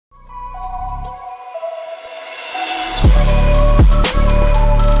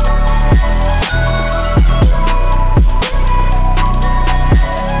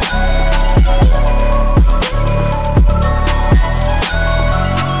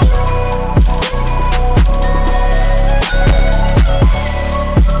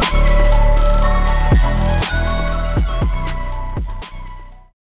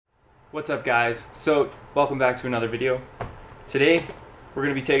What's up, guys? So welcome back to another video. Today we're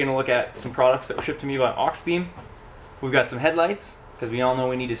going to be taking a look at some products that were shipped to me by AUXBEAM. We've got some headlights because we all know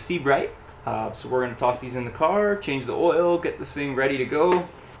we need to see bright. So we're going to toss these in the car, change the oil, get this thing ready to go.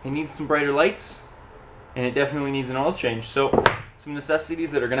 It needs some brighter lights and it definitely needs an oil change. So some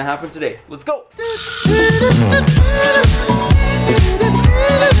necessities that are going to happen today. Let's go!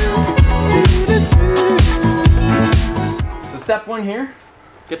 So step one here,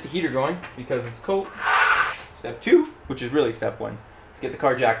 get the heater going because it's cold. Step two, which is really step one, is get the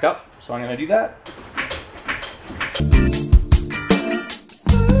car jacked up. So I'm going to do that.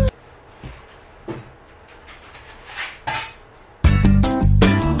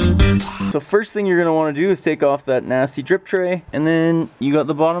 So first thing you're going to want to do is take off that nasty drip tray, and then you got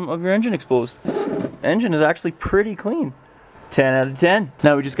the bottom of your engine exposed. This engine is actually pretty clean. 10 out of 10.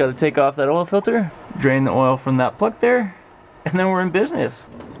 Now we just got to take off that oil filter, drain the oil from that plug there, and then we're in business.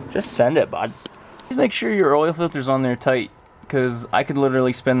 Just send it, bud. Just make sure your oil filter's on there tight, because I could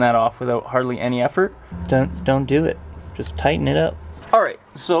literally spin that off without hardly any effort. Don't do it. Just tighten it up. Alright,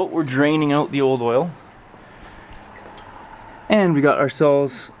 so we're draining out the old oil. And we got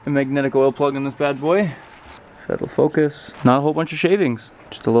ourselves a magnetic oil plug in this bad boy. That'll focus. Not a whole bunch of shavings,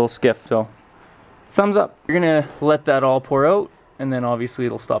 just a little skiff, so thumbs up. You're gonna let that all pour out, and then obviously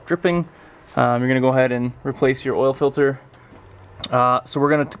it'll stop dripping. You're gonna go ahead and replace your oil filter. So we're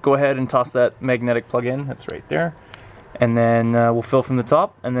gonna go ahead and toss that magnetic plug in, that's right there. And then we'll fill from the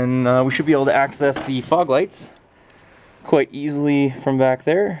top, and then we should be able to access the fog lights quite easily from back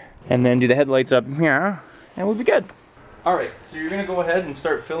there. And then do the headlights up here, and we'll be good. Alright, so you're going to go ahead and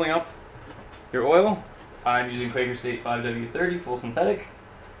start filling up your oil. I'm using Quaker State 5W30 full synthetic.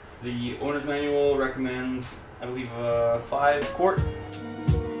 The owner's manual recommends, I believe, 5 quart.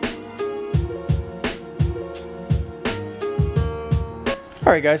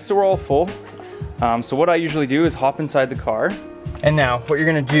 Alright guys, so we're all full. So what I usually do is hop inside the car. And now what you're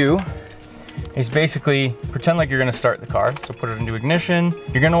going to do is basically pretend like you're going to start the car. So put it into ignition.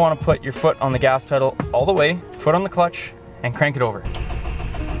 You're going to want to put your foot on the gas pedal all the way, foot on the clutch, and crank it over.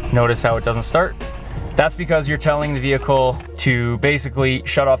 Notice how it doesn't start? That's because you're telling the vehicle to basically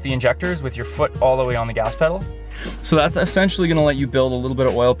shut off the injectors with your foot all the way on the gas pedal. So that's essentially going to let you build a little bit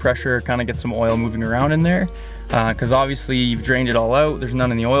of oil pressure, kind of get some oil moving around in there. Because obviously you've drained it all out. There's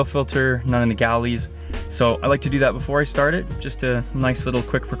none in the oil filter, none in the galleys. So I like to do that before I start it, just a nice little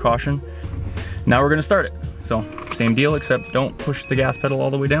quick precaution. Now we're gonna start it. So same deal, except don't push the gas pedal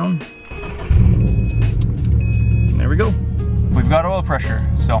all the way down. And there we go. We've got oil pressure,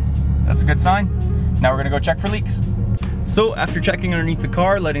 so that's a good sign. Now we're gonna go check for leaks. So after checking underneath the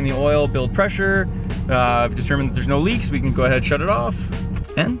car, letting the oil build pressure, I've determined that there's no leaks, we can go ahead and shut it off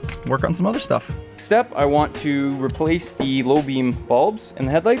and work on some other stuff. Next step, I want to replace the low beam bulbs in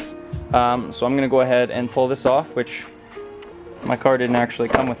the headlights. So I'm gonna go ahead and pull this off, which my car didn't actually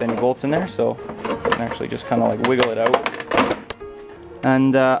come with any bolts in there, so I can actually just kind of like wiggle it out.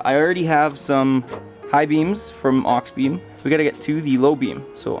 And I already have some high beams from AUXBEAM. We got to get to the low beam,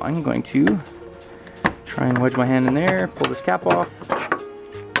 so I'm going to try and wedge my hand in there, pull this cap off,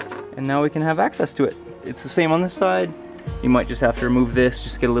 and now we can have access to it. It's the same on this side. You might just have to remove this,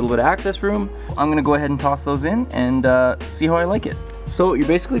 just get a little bit of access room. I'm going to go ahead and toss those in and see how I like it. So you're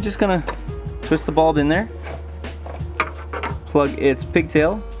basically just going to twist the bulb in there, plug its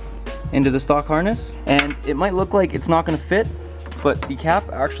pigtail into the stock harness, and it might look like it's not going to fit, but the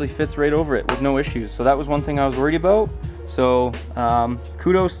cap actually fits right over it with no issues. So that was one thing I was worried about. So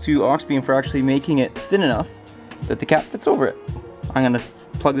kudos to AUXBEAM for actually making it thin enough that the cap fits over it. I'm going to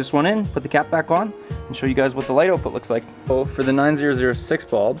plug this one in, put the cap back on, and show you guys what the light output looks like. So for the 9006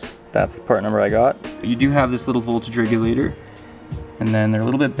 bulbs, that's the part number I got. You do have this little voltage regulator, and then they're a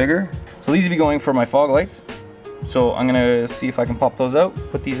little bit bigger. So these would be going for my fog lights. So I'm gonna see if I can pop those out,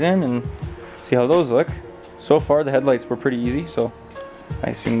 put these in, and see how those look. So far the headlights were pretty easy, so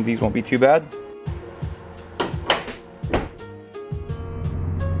I assume these won't be too bad.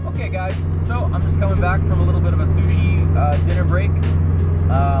 Okay guys, so I'm just coming back from a little bit of a sushi dinner break.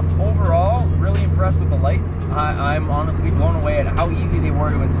 Overall, really impressed with the lights. I'm honestly blown away at how easy they were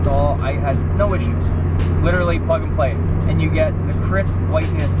to install. I had no issues. Literally plug and play. And you get the crisp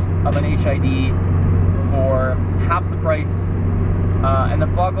whiteness of an HID for half the price, and the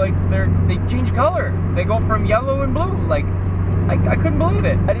fog lights, they change color. They go from yellow and blue. Like, I couldn't believe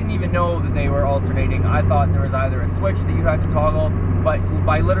it. I didn't even know that they were alternating. I thought there was either a switch that you had to toggle, but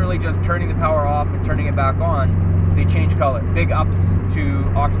by literally just turning the power off and turning it back on, they change color. Big ups to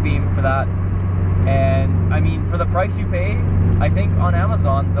AUXBEAM for that. And I mean, for the price you pay, I think on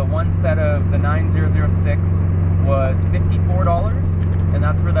Amazon, the one set of the 9006 was $54, and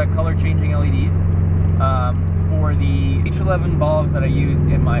that's for the color changing LEDs. For the H11 bulbs that I used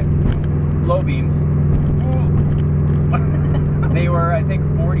in my low beams, they were, I think,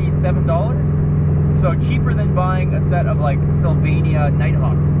 $47. So cheaper than buying a set of like Sylvania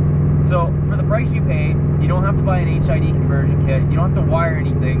Nighthawks. So for the price you pay, you don't have to buy an HID conversion kit. You don't have to wire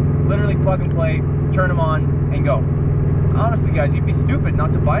anything. Literally plug and play, turn them on, and go. Honestly, guys, you'd be stupid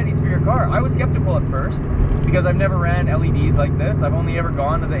not to buy these for your car. I was skeptical at first because I've never ran LEDs like this. I've only ever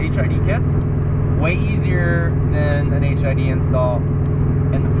gone to the HID kits. Way easier than an HID install,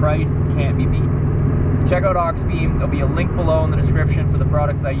 and the price can't be beat. Check out AUXBEAM. There'll be a link below in the description for the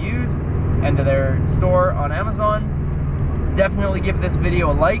products I used and to their store on Amazon. Definitely give this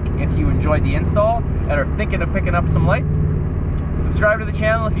video a like if you enjoyed the install and are thinking of picking up some lights. Subscribe to the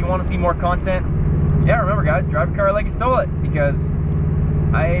channel if you want to see more content. Yeah, remember guys, drive your car like you stole it, because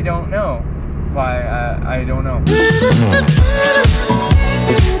I don't know why I don't know.